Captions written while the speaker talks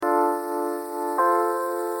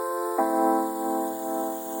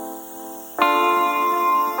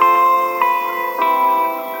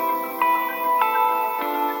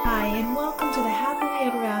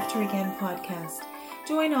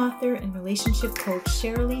relationship coach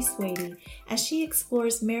Sherilee Swady as she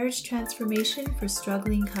explores marriage transformation for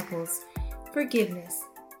struggling couples, forgiveness,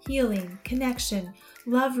 healing, connection,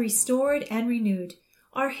 love restored and renewed.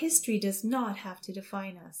 Our history does not have to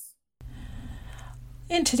define us.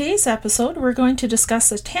 In today's episode, we're going to discuss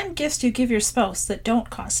the 10 gifts you give your spouse that don't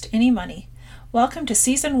cost any money. Welcome to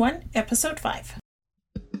Season 1, Episode 5.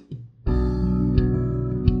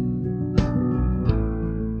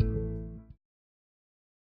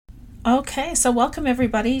 Okay, so welcome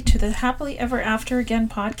everybody to the Happily Ever After Again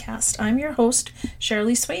podcast. I'm your host,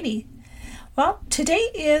 Sherilee Swady. Well, today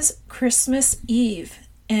is Christmas Eve,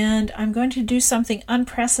 and I'm going to do something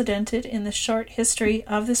unprecedented in the short history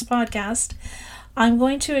of this podcast. I'm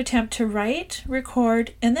going to attempt to write,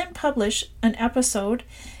 record, and then publish an episode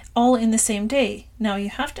all in the same day. Now, you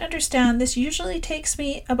have to understand this usually takes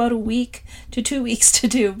me about a week to 2 weeks to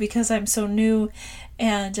do because I'm so new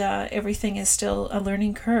and everything is still a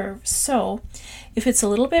learning curve. So if it's a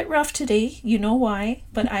little bit rough today, you know why,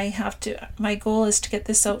 but my goal is to get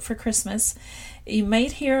this out for Christmas. You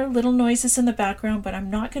might hear little noises in the background, but I'm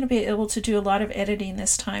not going to be able to do a lot of editing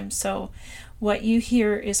this time. So what you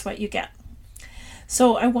hear is what you get.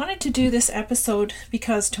 So I wanted to do this episode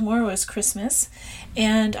because tomorrow is Christmas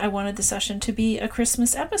and I wanted the session to be a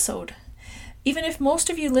Christmas episode. Even if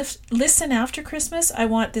most of you listen after Christmas, I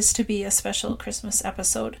want this to be a special Christmas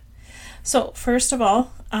episode. So first of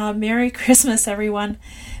all, Merry Christmas, everyone.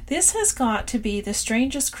 This has got to be the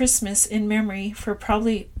strangest Christmas in memory for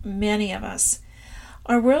probably many of us.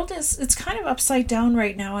 Our world it's kind of upside down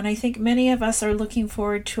right now, and I think many of us are looking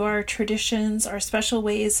forward to our traditions, our special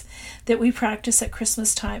ways that we practice at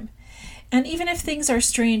Christmas time. And even if things are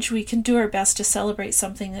strange, we can do our best to celebrate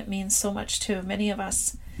something that means so much to many of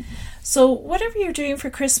us. So whatever you're doing for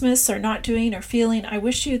Christmas or not doing or feeling, I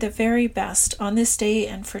wish you the very best on this day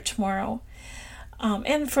and for tomorrow.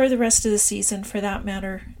 And for the rest of the season, for that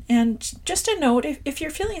matter. And just a note, if you're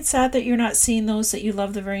feeling sad that you're not seeing those that you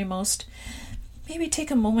love the very most, maybe take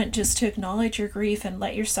a moment just to acknowledge your grief and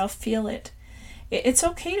let yourself feel it. It's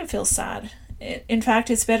okay to feel sad. In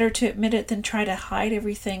fact, it's better to admit it than try to hide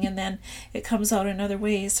everything and then it comes out in other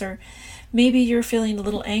ways. Or maybe you're feeling a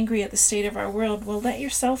little angry at the state of our world. Well, let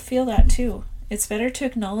yourself feel that too. It's better to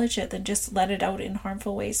acknowledge it than just let it out in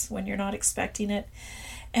harmful ways when you're not expecting it.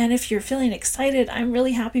 And if you're feeling excited, I'm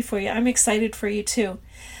really happy for you. I'm excited for you too.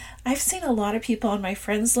 I've seen a lot of people on my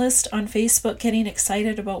friends list on Facebook getting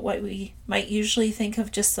excited about what we might usually think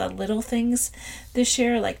of just the little things this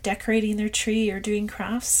year, like decorating their tree or doing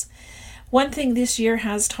crafts. One thing this year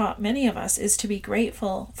has taught many of us is to be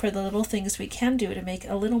grateful for the little things we can do to make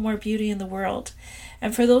a little more beauty in the world,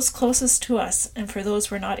 and for those closest to us, and for those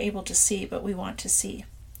we're not able to see but we want to see.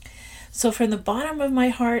 So from the bottom of my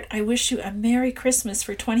heart, I wish you a Merry Christmas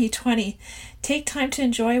for 2020. Take time to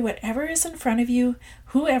enjoy whatever is in front of you,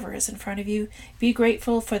 whoever is in front of you. Be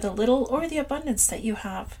grateful for the little or the abundance that you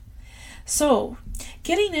have. So,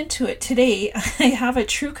 getting into it today, I have a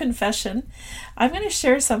true confession. I'm going to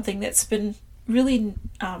share something that's been really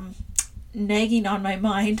nagging on my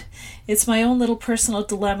mind. It's my own little personal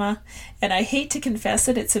dilemma, and I hate to confess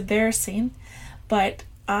it. It's embarrassing, but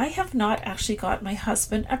I have not actually got my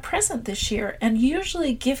husband a present this year, and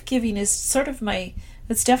usually gift giving is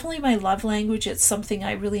it's definitely my love language. It's something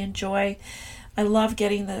I really enjoy. I love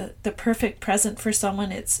getting the perfect present for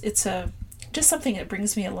someone. It's just something that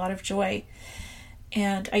brings me a lot of joy.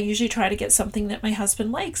 And I usually try to get something that my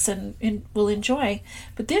husband likes and will enjoy.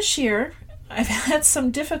 But this year, I've had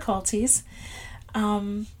some difficulties,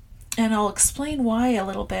 and I'll explain why a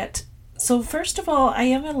little bit. So first of all, I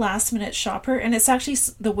am a last minute shopper, and it's actually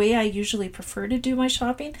the way I usually prefer to do my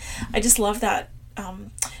shopping. I just love that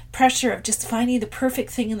pressure of just finding the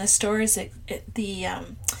perfect thing in the stores, the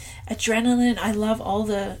adrenaline. I love all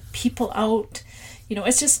the people out.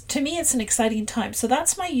 It's just, to me, it's an exciting time. So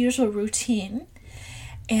that's my usual routine.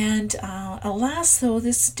 And alas, though,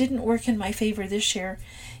 this didn't work in my favor this year.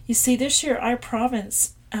 You see, this year, our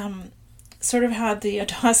province sort of had the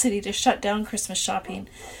audacity to shut down Christmas shopping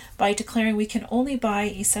by declaring we can only buy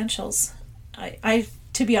essentials.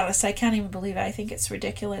 To be honest, I can't even believe it. I think it's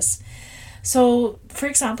ridiculous. So, for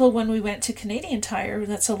example, when we went to Canadian Tire,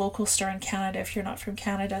 that's a local store in Canada. If you're not from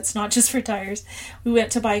Canada, it's not just for tires. We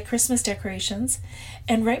went to buy Christmas decorations,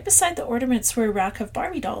 and right beside the ornaments were a rack of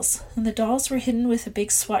Barbie dolls. And the dolls were hidden with a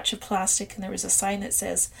big swatch of plastic, and there was a sign that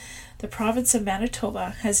says, "The province of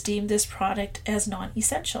Manitoba has deemed this product as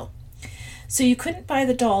non-essential." So you couldn't buy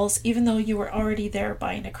the dolls even though you were already there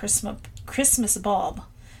buying a Christmas bulb.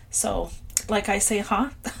 So, like I say,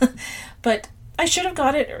 But I should have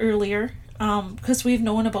got it earlier. Because we've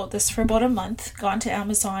known about this for about a month, gone to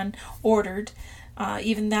Amazon, ordered,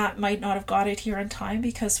 Even that might not have got it here on time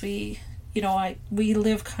because we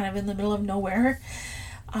live kind of in the middle of nowhere.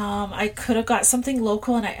 I could have got something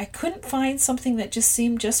local, and I couldn't find something that just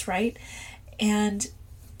seemed just right. And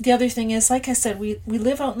the other thing is, like I said, we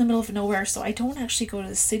live out in the middle of nowhere, so I don't actually go to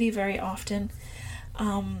the city very often.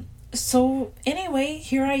 So anyway,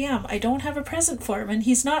 here I am. I don't have a present for him, and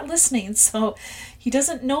he's not listening, so he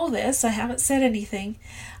doesn't know this. I haven't said anything.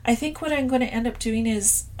 I think what I'm going to end up doing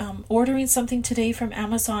is ordering something today from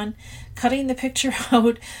Amazon, cutting the picture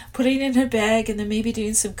out, putting it in a bag, and then maybe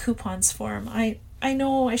doing some coupons for him. I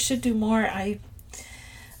know I should do more. I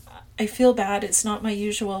feel bad. It's not my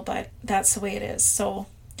usual, but that's the way it is. So,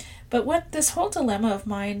 but what this whole dilemma of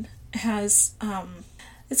mine has,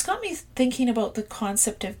 it's got me thinking about the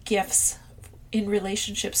concept of gifts in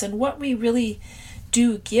relationships and what we really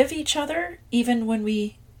do give each other, even when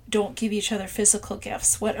we don't give each other physical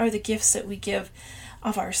gifts. What are the gifts that we give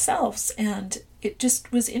of ourselves? And it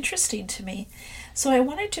just was interesting to me. So I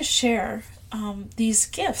wanted to share these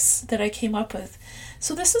gifts that I came up with.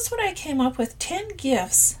 So this is what I came up with: 10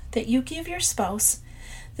 gifts that you give your spouse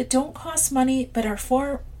that don't cost money but are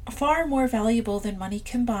far more valuable than money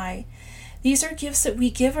can buy. These are gifts that we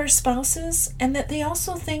give our spouses, and that they're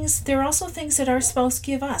also things that our spouse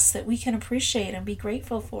give us that we can appreciate and be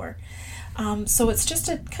grateful for. So it's just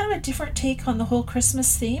a kind of a different take on the whole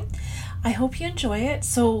Christmas theme. I hope you enjoy it.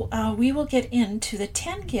 So we will get into the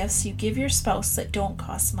 10 gifts you give your spouse that don't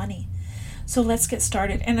cost money. So let's get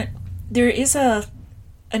started. And there is a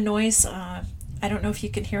noise, I don't know if you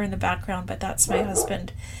can hear in the background, but that's my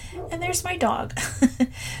husband. And there's my dog.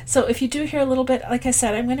 So if you do hear a little bit, like I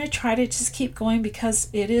said, I'm going to try to just keep going because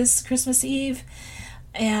it is Christmas Eve.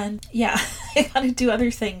 And yeah, I got to do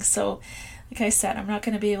other things. So like I said, I'm not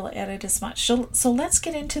going to be able to edit as much. So let's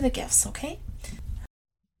get into the gifts, okay?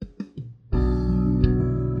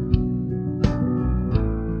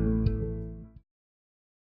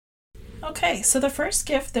 Okay, so the first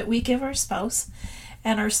gift that we give our spouse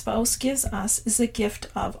and our spouse gives us is the gift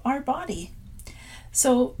of our body.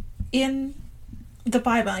 So in the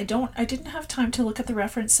Bible, I didn't have time to look at the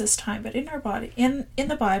reference this time, but in our body, in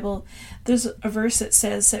the Bible, there's a verse that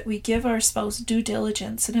says that we give our spouse due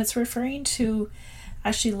diligence, and it's referring to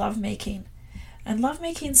actually lovemaking. And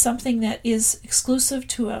lovemaking is something that is exclusive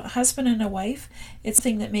to a husband and a wife. It's the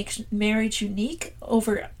thing that makes marriage unique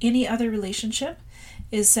over any other relationship,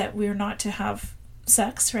 is that we're not to have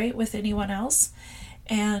sex, right, with anyone else.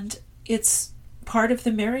 And it's part of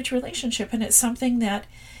the marriage relationship, and it's something that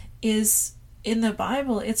is in the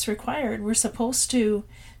Bible. It's required. We're supposed to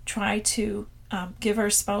try to give our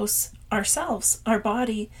spouse ourselves, our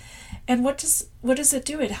body. And what does it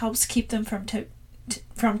do? It helps keep them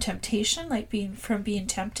from temptation, like being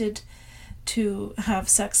tempted to have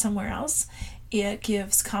sex somewhere else. It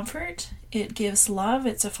gives comfort. It gives love.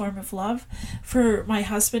 It's a form of love. For my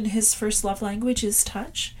husband, his first love language is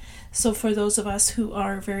touch. So for those of us who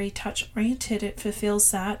are very touch-oriented, it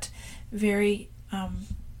fulfills that very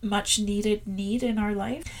much needed need in our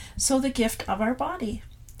life. So the gift of our body.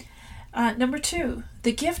 Number 2,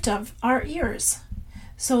 the gift of our ears.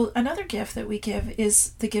 So another gift that we give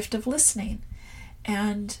is the gift of listening,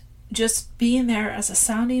 and just being there as a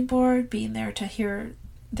sounding board, being there to hear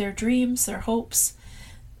their dreams, their hopes,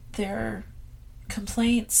 their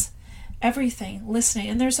complaints, everything, listening.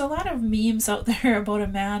 And there's a lot of memes out there about a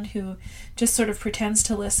man who just sort of pretends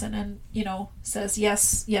to listen and, says,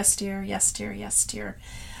 yes, yes, dear, yes, dear, yes, dear,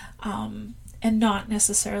 and not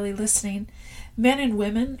necessarily listening. Men and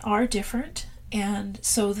women are different, and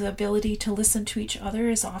so the ability to listen to each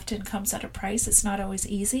other often comes at a price. It's not always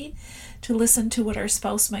easy to listen to what our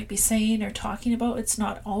spouse might be saying or talking about. It's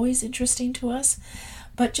not always interesting to us,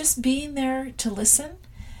 but just being there to listen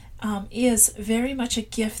is very much a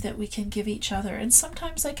gift that we can give each other. And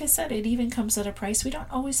sometimes, like I said, it even comes at a price. We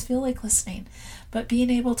don't always feel like listening, but being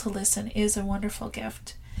able to listen is a wonderful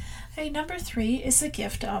gift. Okay, number 3 is the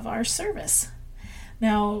gift of our service.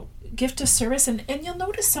 Now, gift of service, and you'll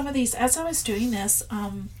notice some of these, as I was doing this,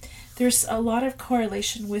 there's a lot of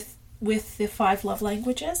correlation with the 5 love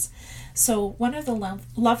languages. So one of the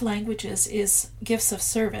love languages is gifts of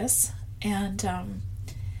service, and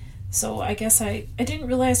so I guess I didn't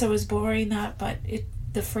realize I was borrowing that, but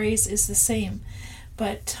the phrase is the same.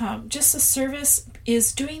 But just the service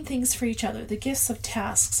is doing things for each other. The gifts of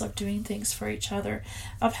tasks, of doing things for each other,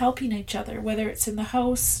 of helping each other, whether it's in the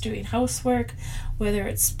house, doing housework, whether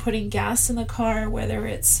it's putting gas in the car, whether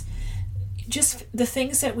it's just the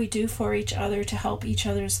things that we do for each other to help each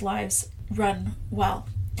other's lives run well.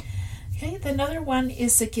 Okay, another one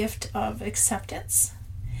is the gift of acceptance.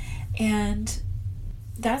 And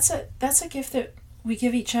that's a gift that we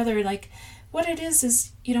give each other. Like what it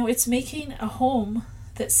is, it's making a home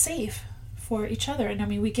that's safe for each other. And I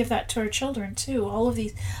mean, we give that to our children too.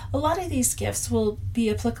 A lot of these gifts will be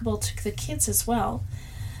applicable to the kids as well,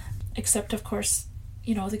 except of course,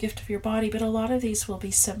 the gift of your body, but a lot of these will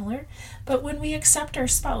be similar. But when we accept our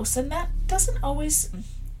spouse, and that doesn't always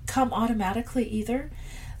come automatically either.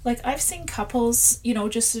 Like I've seen couples,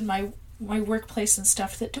 just in my workplace and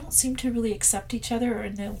stuff, that don't seem to really accept each other,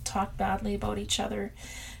 and they'll talk badly about each other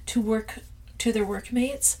to their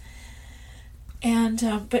workmates.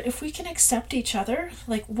 And but if we can accept each other,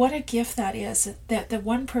 like what a gift that is, that the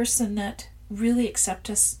one person that really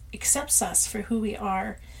accepts us for who we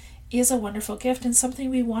are is a wonderful gift, and something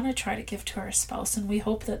we want to try to give to our spouse, and we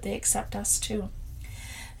hope that they accept us too.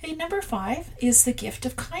 Okay, number 5 is the gift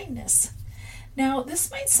of kindness. Now, this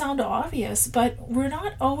might sound obvious, but we're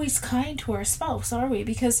not always kind to our spouse, are we?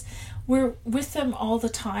 Because we're with them all the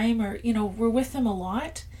time, or we're with them a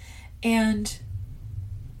lot, and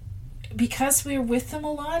because we're with them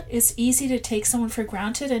a lot, it's easy to take someone for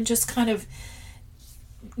granted and just kind of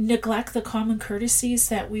neglect the common courtesies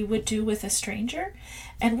that we would do with a stranger.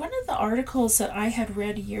 And one of the articles that I had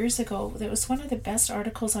read years ago, that was one of the best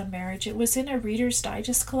articles on marriage, it was in a Reader's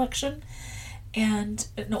Digest collection, and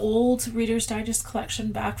an old Reader's Digest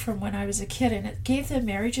collection back from when I was a kid, and it gave the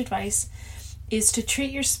marriage advice is to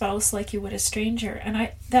treat your spouse like you would a stranger.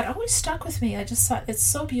 And that always stuck with me. I just thought it's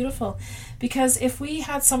so beautiful, because if we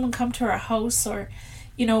had someone come to our house, or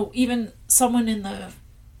even someone in the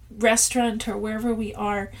restaurant or wherever we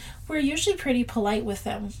are, we're usually pretty polite with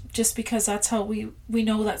them, just because that's how we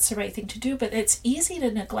know that's the right thing to do. But it's easy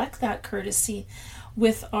to neglect that courtesy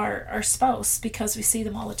with our spouse because we see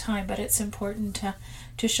them all the time. But it's important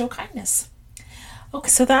to show kindness. Okay,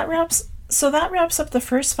 so that wraps up the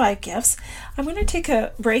first 5 gifts. I'm going to take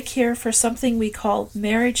a break here for something we call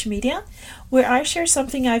Marriage Media, where I share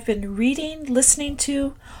something I've been reading, listening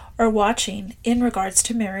to, or watching in regards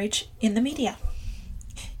to marriage in the media.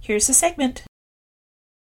 Here's the segment.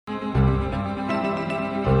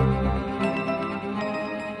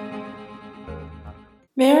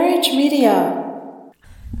 Marriage Media.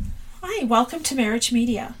 Hi, welcome to Marriage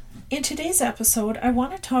Media. In today's episode, I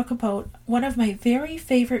want to talk about one of my very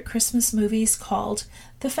favorite Christmas movies called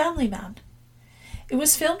The Family Man. It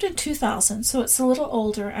was filmed in 2000, so it's a little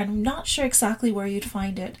older, and I'm not sure exactly where you'd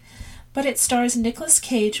find it, but it stars Nicolas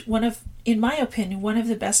Cage, in my opinion, one of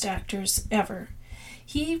the best actors ever.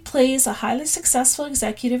 He plays a highly successful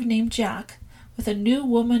executive named Jack with a new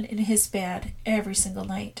woman in his bed every single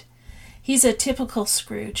night. He's a typical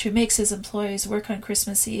Scrooge who makes his employees work on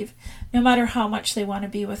Christmas Eve, no matter how much they want to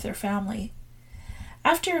be with their family.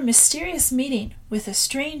 After a mysterious meeting with a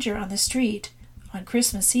stranger on the street on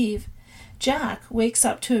Christmas Eve, Jack wakes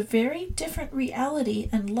up to a very different reality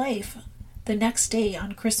and life the next day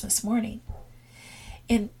on Christmas morning.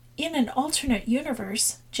 In an alternate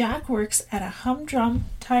universe, Jack works at a humdrum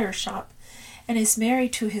tire shop and is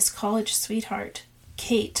married to his college sweetheart,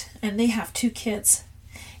 Kate, and they have 2 kids.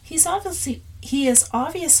 He is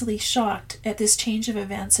obviously shocked at this change of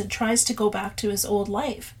events and tries to go back to his old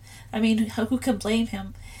life. I mean, who can blame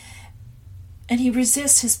him? And he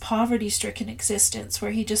resists his poverty-stricken existence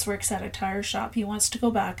where he just works at a tire shop. He wants to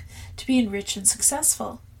go back to being rich and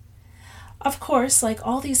successful. Of course, like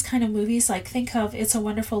all these kind of movies, like think of It's a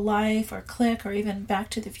Wonderful Life or Click or even Back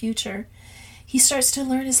to the Future, he starts to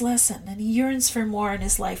learn his lesson and he yearns for more in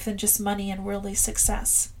his life than just money and worldly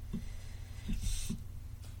success.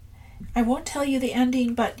 I won't tell you the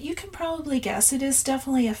ending, but you can probably guess it is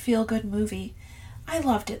definitely a feel-good movie. I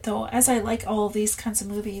loved it though, as I like all of these kinds of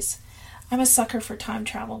movies. I'm a sucker for time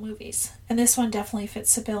travel movies, and this one definitely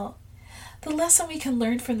fits the bill. The lesson we can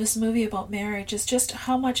learn from this movie about marriage is just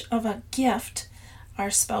how much of a gift our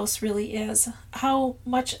spouse really is, how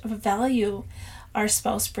much of a value our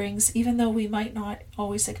spouse brings, even though we might not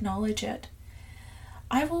always acknowledge it.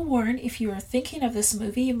 I will warn, if you are thinking of this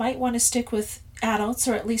movie, you might want to stick with adults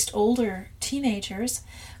or at least older teenagers.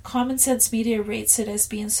 Common Sense Media rates it as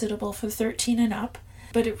being suitable for 13 and up,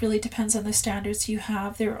 but it really depends on the standards you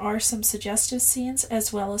have. There are some suggestive scenes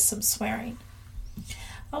as well as some swearing.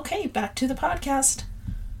 Okay, back to the podcast.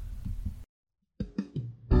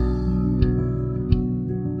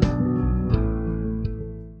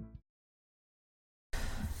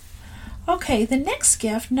 Okay, the next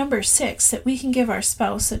gift, number 6, that we can give our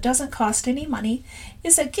spouse that doesn't cost any money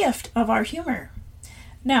is a gift of our humor.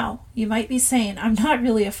 Now, you might be saying, I'm not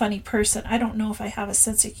really a funny person. I don't know if I have a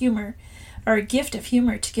sense of humor or a gift of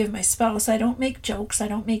humor to give my spouse. I don't make jokes. I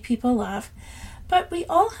don't make people laugh. But we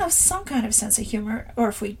all have some kind of sense of humor, or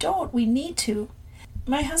if we don't, we need to.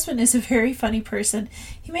 my husband is a very funny person.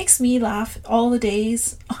 He makes me laugh all the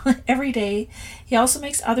days, every day. He also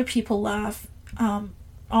makes other people laugh,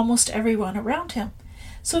 almost everyone around him.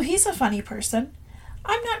 So he's a funny person.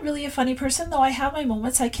 I'm not really a funny person, though I have my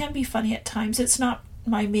moments. I can be funny at times. It's not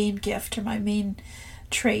my main gift or my main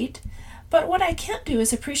trait. But what I can't do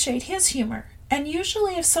is appreciate his humor. And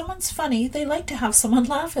usually if someone's funny, they like to have someone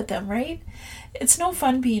laugh at them, right? It's no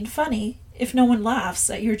fun being funny if no one laughs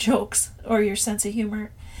at your jokes or your sense of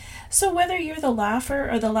humor. So whether you're the laugher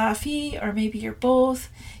or the laughee, or maybe you're both,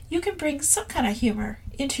 you can bring some kind of humor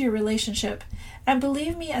into your relationship. And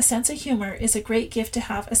believe me, a sense of humor is a great gift to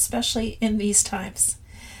have, especially in these times.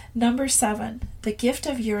 Number 7, the gift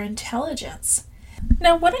of your intelligence.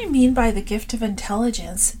 Now, what I mean by the gift of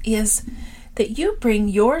intelligence is that you bring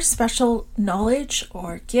your special knowledge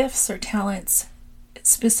or gifts or talents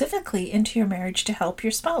specifically into your marriage to help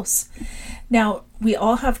your spouse. Now, we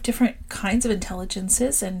all have different kinds of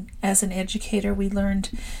intelligences, and as an educator, we learned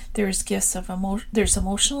there's gifts of there's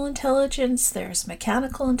emotional intelligence, there's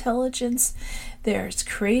mechanical intelligence, there's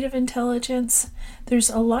creative intelligence. There's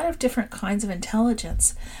a lot of different kinds of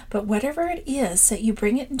intelligence, but whatever it is that you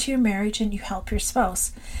bring it into your marriage and you help your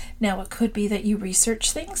spouse. Now, it could be that you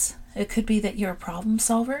research things. It could be that you're a problem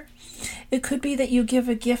solver. It could be that you give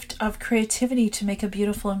a gift of creativity to make a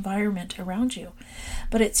beautiful environment around you.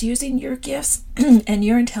 But it's using your gifts and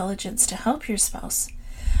your intelligence to help your spouse.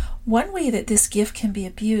 One way that this gift can be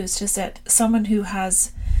abused is that someone who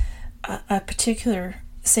has a particular,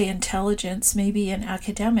 say, intelligence, maybe in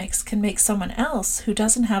academics, can make someone else who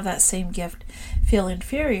doesn't have that same gift feel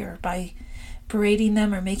inferior by berating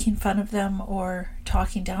them or making fun of them or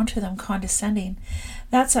talking down to them, condescending.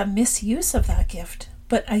 That's a misuse of that gift.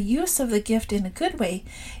 But a use of the gift in a good way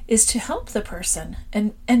is to help the person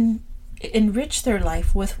and enrich their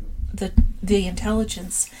life with the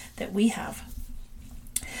intelligence that we have.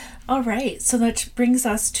 All right, so that brings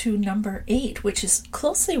us to number 8, which is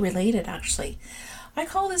closely related, actually. I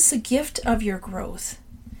call this the gift of your growth.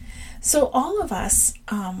 So all of us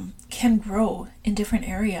can grow in different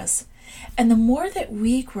areas. And the more that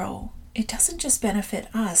we grow, it doesn't just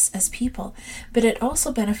benefit us as people, but it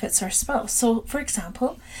also benefits our spouse. So, for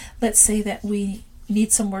example, let's say that we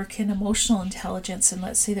need some work in emotional intelligence, and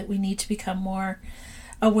let's say that we need to become more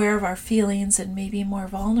aware of our feelings and maybe more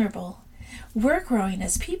vulnerable. We're growing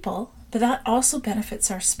as people, but that also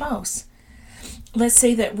benefits our spouse. Let's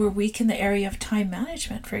say that we're weak in the area of time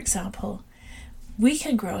management, for example. We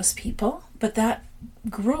can grow as people, but that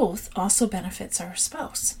growth also benefits our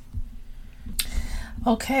spouse.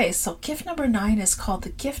 Okay, so gift number 9 is called the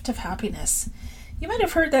gift of happiness. You might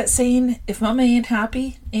have heard that saying, if mama ain't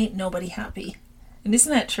happy, ain't nobody happy. And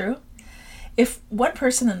isn't that true? If one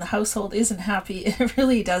person in the household isn't happy, it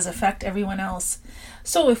really does affect everyone else.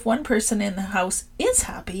 So if one person in the house is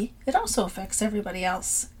happy, it also affects everybody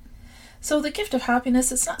else. So the gift of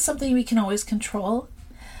happiness, it's not something we can always control.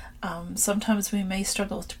 Sometimes we may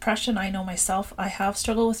struggle with depression. I know myself, I have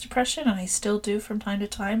struggled with depression, and I still do from time to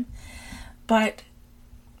time. But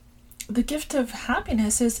the gift of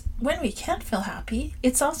happiness is when we can't feel happy,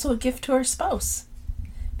 it's also a gift to our spouse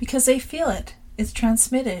because they feel it. It's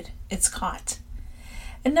transmitted. It's caught.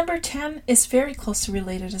 And number 10 is very closely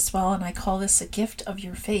related as well, and I call this a gift of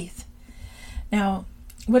your faith. Now,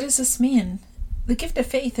 what does this mean? The gift of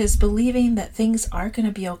faith is believing that things are going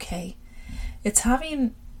to be okay. It's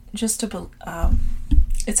having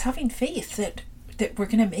it's having faith that we're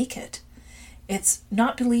going to make it. It's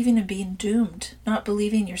not believing in being doomed, not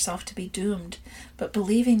believing yourself to be doomed, but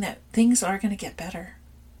believing that things are going to get better.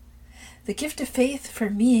 The gift of faith for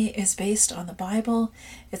me is based on the Bible.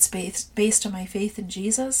 It's based on my faith in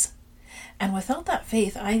Jesus. And without that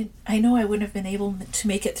faith, I know I wouldn't have been able to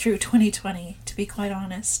make it through 2020, to be quite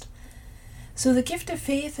honest. So the gift of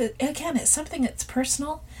faith, again, it's something that's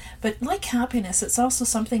personal, but like happiness, it's also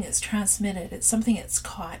something that's transmitted. It's something that's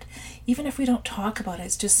caught. Even if we don't talk about it,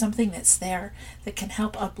 it's just something that's there that can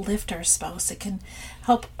help uplift our spouse. It can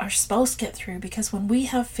help our spouse get through, because when we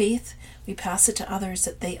have faith, we pass it to others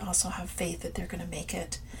that they also have faith that they're going to make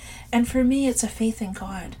it. And for me, it's a faith in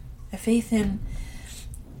God, a faith in,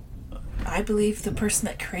 I believe, the person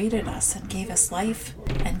that created us and gave us life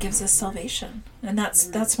and gives us salvation. And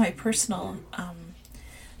that's my personal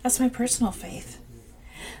faith.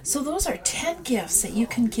 So those are 10 gifts that you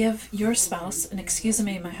can give your spouse. And excuse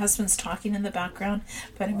me, my husband's talking in the background,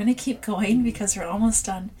 but I'm going to keep going because we're almost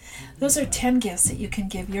done. Those are 10 gifts that you can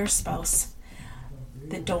give your spouse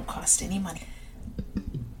that don't cost any money.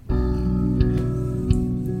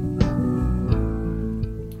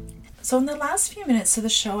 So in the last few minutes of the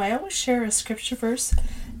show, I always share a scripture verse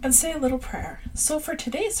and say a little prayer. So for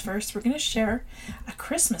today's verse, we're going to share a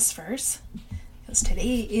Christmas verse, because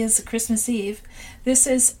today is Christmas Eve. This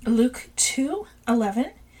is Luke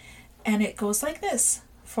 2:11, and it goes like this.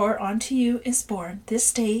 For unto you is born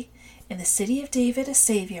this day in the city of David a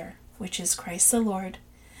Savior, which is Christ the Lord.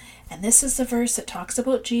 And this is the verse that talks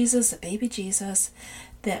about Jesus, the baby Jesus,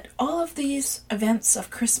 that all of these events of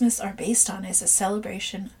Christmas are based on, is a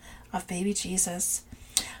celebration of baby Jesus.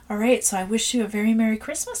 All right, so I wish you a very Merry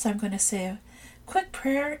Christmas. I'm going to say a quick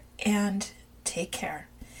prayer and take care.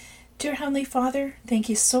 Dear Heavenly Father, thank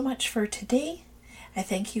you so much for today. I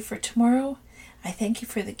thank you for tomorrow. I thank you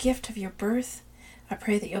for the gift of your birth. I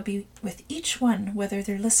pray that you'll be with each one, whether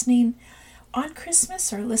they're listening on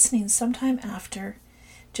Christmas or listening sometime after.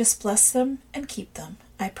 Just bless them and keep them,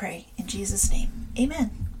 I pray in Jesus' name.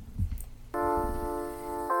 Amen.